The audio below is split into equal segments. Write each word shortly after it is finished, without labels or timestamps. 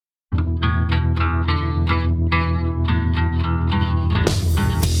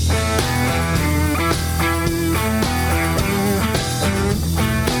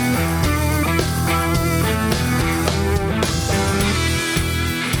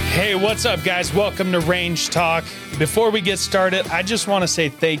Hey, what's up, guys? Welcome to Range Talk. Before we get started, I just want to say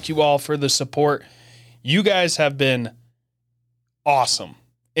thank you all for the support. You guys have been awesome,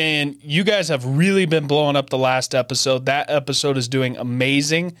 and you guys have really been blowing up the last episode. That episode is doing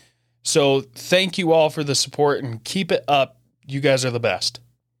amazing, so thank you all for the support, and keep it up. You guys are the best.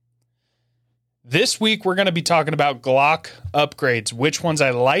 This week, we're going to be talking about Glock upgrades, which ones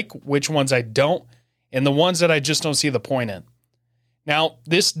I like, which ones I don't, and the ones that I just don't see the point in. Now,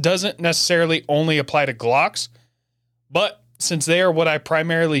 this doesn't necessarily only apply to Glocks, but since they are what I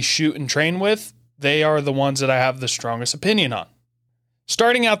primarily shoot and train with, they are the ones that I have the strongest opinion on.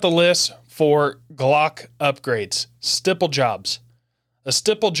 Starting out the list for Glock upgrades, stipple jobs. A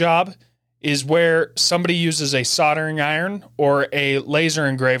stipple job is where somebody uses a soldering iron or a laser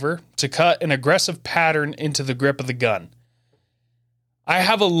engraver to cut an aggressive pattern into the grip of the gun. I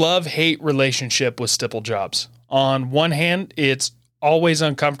have a love-hate relationship with stipple jobs. On one hand, it's always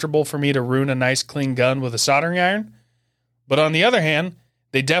uncomfortable for me to ruin a nice clean gun with a soldering iron. But on the other hand,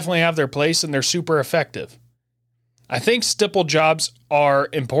 they definitely have their place and they're super effective. I think stipple jobs are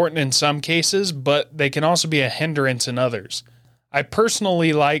important in some cases, but they can also be a hindrance in others. I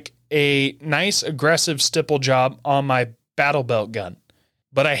personally like a nice aggressive stipple job on my battle belt gun,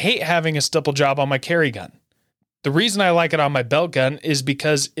 but I hate having a stipple job on my carry gun. The reason I like it on my belt gun is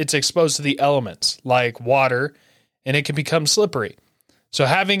because it's exposed to the elements like water and it can become slippery. So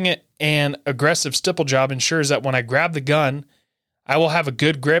having an aggressive stipple job ensures that when I grab the gun, I will have a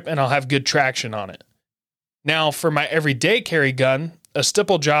good grip and I'll have good traction on it. Now, for my everyday carry gun, a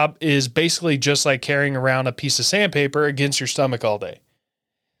stipple job is basically just like carrying around a piece of sandpaper against your stomach all day.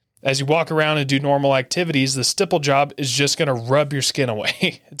 As you walk around and do normal activities, the stipple job is just going to rub your skin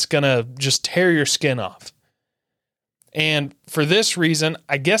away. It's going to just tear your skin off. And for this reason,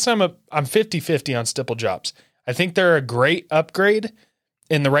 I guess I'm 50-50 on stipple jobs. I think they're a great upgrade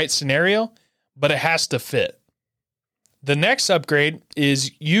in the right scenario, but it has to fit. The next upgrade is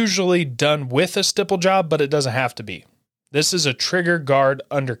usually done with a stipple job, but it doesn't have to be. This is a trigger guard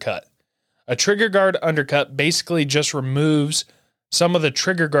undercut. A trigger guard undercut basically just removes some of the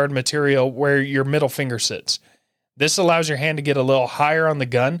trigger guard material where your middle finger sits. This allows your hand to get a little higher on the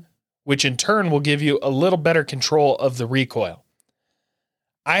gun, which in turn will give you a little better control of the recoil.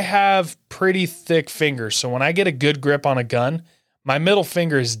 I have pretty thick fingers, so when I get a good grip on a gun, my middle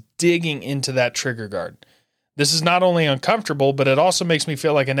finger is digging into that trigger guard. This is not only uncomfortable, but it also makes me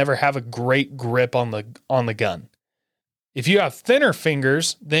feel like I never have a great grip on the gun. If you have thinner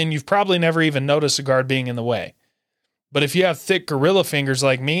fingers, then you've probably never even noticed a guard being in the way. But if you have thick gorilla fingers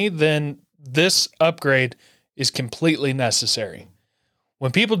like me, then this upgrade is completely necessary.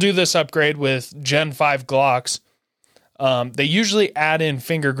 When people do this upgrade with Gen 5 Glocks, they usually add in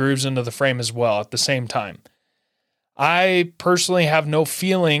finger grooves into the frame as well at the same time. I personally have no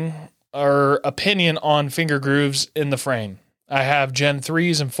feeling or opinion on finger grooves in the frame. I have Gen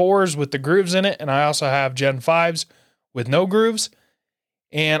 3s and 4s with the grooves in it, and I also have Gen 5s with no grooves.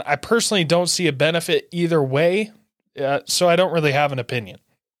 And I personally don't see a benefit either way, so I don't really have an opinion.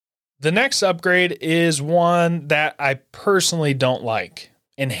 The next upgrade is one that I personally don't like: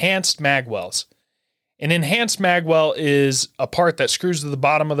 enhanced magwells. An enhanced magwell is a part that screws to the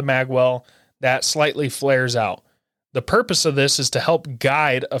bottom of the magwell that slightly flares out. The purpose of this is to help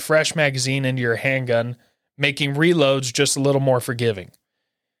guide a fresh magazine into your handgun, making reloads just a little more forgiving.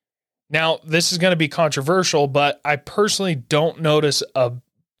 Now, this is going to be controversial, but I personally don't notice a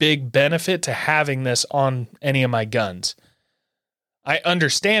big benefit to having this on any of my guns. I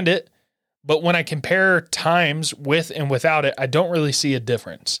understand it, but when I compare times with and without it, I don't really see a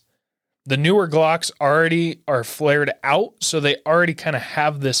difference. The newer Glocks already are flared out, so they already kind of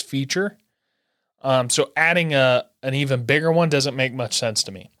have this feature. So adding an even bigger one doesn't make much sense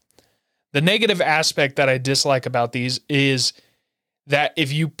to me. The negative aspect that I dislike about these is that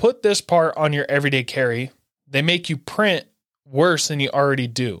if you put this part on your everyday carry, they make you print worse than you already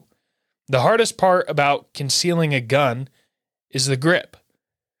do. The hardest part about concealing a gun is the grip.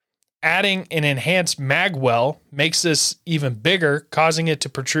 Adding an enhanced magwell makes this even bigger, causing it to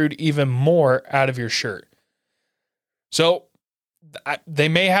protrude even more out of your shirt. So they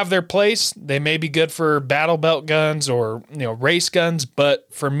may have their place. They may be good for battle belt guns or, race guns,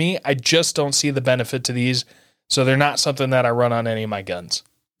 but for me, I just don't see the benefit to these. So they're not something that I run on any of my guns.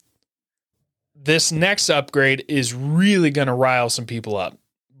 This next upgrade is really going to rile some people up,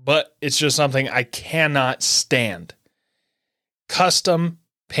 but it's just something I cannot stand. Custom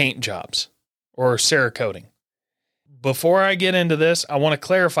paint jobs or Cerakoting. Before I get into this, I want to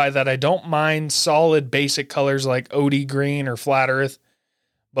clarify that I don't mind solid basic colors like OD green or flat earth,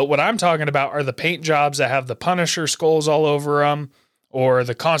 but what I'm talking about are the paint jobs that have the Punisher skulls all over them, or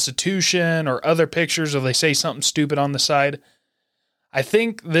the Constitution or other pictures, or they say something stupid on the side. I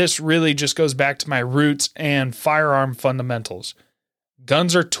think this really just goes back to my roots and firearm fundamentals.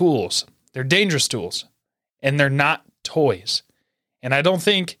 Guns are tools. They're dangerous tools, and they're not toys. And I don't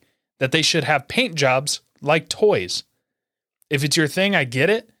think that they should have paint jobs like toys. If it's your thing, I get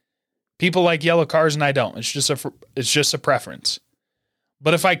it. People like yellow cars and I don't. It's just a preference.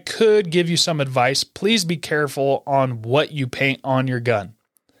 But if I could give you some advice, please be careful on what you paint on your gun.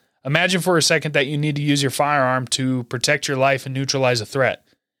 Imagine for a second that you need to use your firearm to protect your life and neutralize a threat.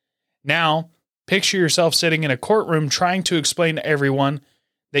 Now, picture yourself sitting in a courtroom trying to explain to everyone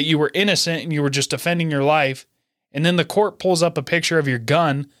that you were innocent and you were just defending your life, and then the court pulls up a picture of your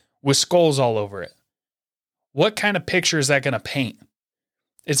gun with skulls all over it. What kind of picture is that going to paint?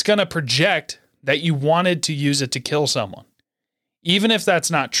 It's going to project that you wanted to use it to kill someone. Even if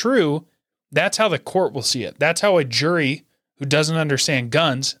that's not true, that's how the court will see it. That's how a jury who doesn't understand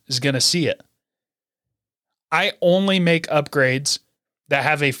guns is going to see it. I only make upgrades that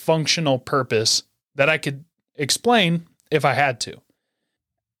have a functional purpose that I could explain if I had to.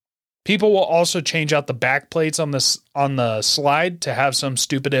 People will also change out the back plates on the slide to have some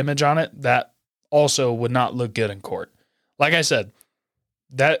stupid image on it that also would not look good in court. Like I said,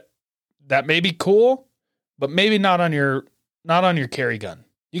 that may be cool, but maybe not on your carry gun.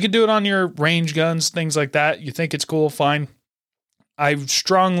 You can do it on your range guns, things like that. You think it's cool, fine. I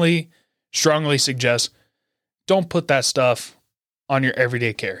strongly suggest don't put that stuff on your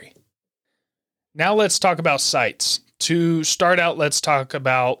everyday carry. Now let's talk about sights. To start out, let's talk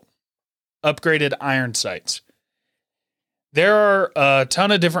about upgraded iron sights. There are a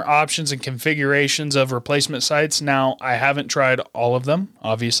ton of different options and configurations of replacement sights. Now, I haven't tried all of them,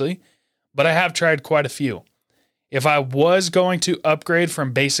 obviously, but I have tried quite a few. If I was going to upgrade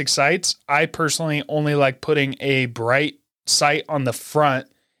from basic sights, I personally only like putting a bright sight on the front,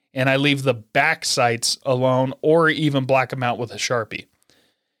 and I leave the back sights alone or even black them out with a Sharpie.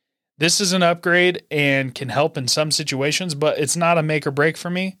 This is an upgrade and can help in some situations, but it's not a make or break for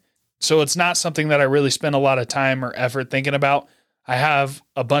me. So it's not something that I really spend a lot of time or effort thinking about. I have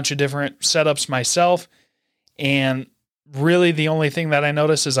a bunch of different setups myself, and really the only thing that I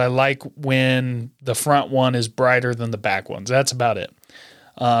notice is I like when the front one is brighter than the back ones. That's about it.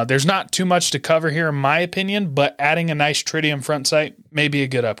 There's not too much to cover here in my opinion, but adding a nice tritium front sight may be a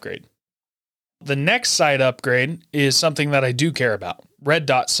good upgrade. The next sight upgrade is something that I do care about: red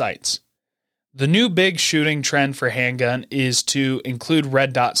dot sights. The new big shooting trend for handgun is to include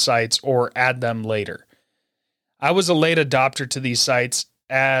red dot sights or add them later. I was a late adopter to these sights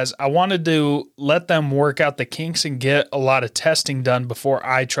as I wanted to let them work out the kinks and get a lot of testing done before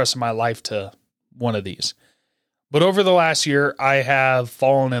I trusted my life to one of these. But over the last year, I have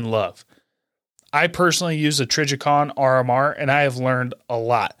fallen in love. I personally use a Trijicon RMR and I have learned a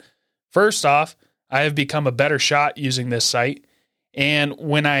lot. First off, I have become a better shot using this sight. And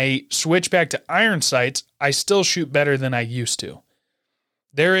when I switch back to iron sights, I still shoot better than I used to.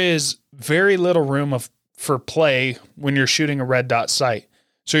 There is very little room for play when you're shooting a red dot sight.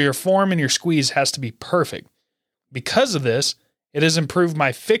 So your form and your squeeze has to be perfect. Because of this, it has improved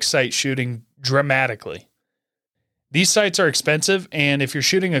my fixed sight shooting dramatically. These sights are expensive, and if you're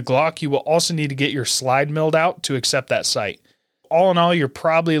shooting a Glock, you will also need to get your slide milled out to accept that sight. All in all, you're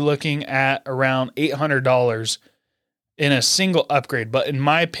probably looking at around $800 in a single upgrade, but in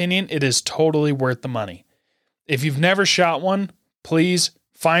my opinion, it is totally worth the money. If you've never shot one, please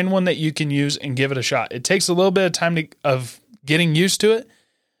find one that you can use and give it a shot. It takes a little bit of time of getting used to it,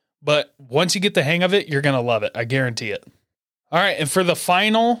 but once you get the hang of it, you're going to love it. I guarantee it. All right, and for the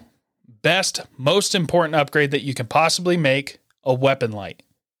final, best, most important upgrade that you can possibly make, a weapon light.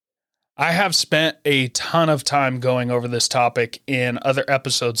 I have spent a ton of time going over this topic in other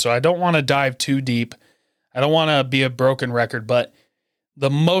episodes, so I don't want to dive too deep. I don't want to be a broken record, but the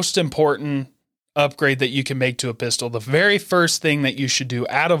most important upgrade that you can make to a pistol, the very first thing that you should do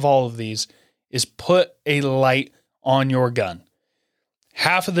out of all of these is put a light on your gun.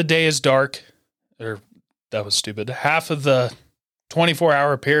 Half of the day is dark, or that was stupid. Half of the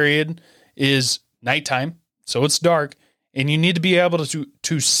 24-hour period is nighttime, so it's dark, and you need to be able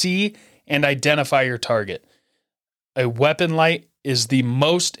to see and identify your target. A weapon light is the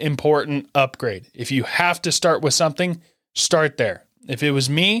most important upgrade. If you have to start with something, start there. If it was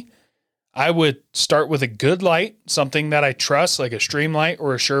me, I would start with a good light, something that I trust, like a Streamlight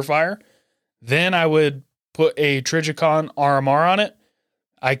or a Surefire. Then I would put a Trijicon RMR on it.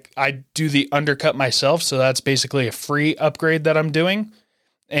 I do the undercut myself, so that's basically a free upgrade that I'm doing.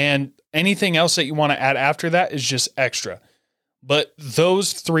 And anything else that you want to add after that is just extra. But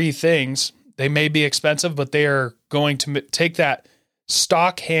those three things, they may be expensive, but they are going to take that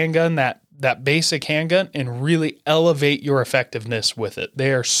stock handgun, that basic handgun, and really elevate your effectiveness with it.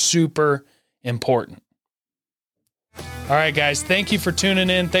 They are super important. All right, guys, thank you for tuning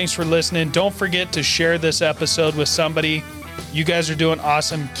in. Thanks for listening. Don't forget to share this episode with somebody. You guys are doing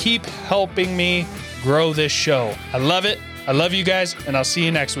awesome. Keep helping me grow this show. I love it. I love you guys, and I'll see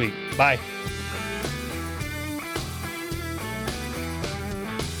you next week. Bye.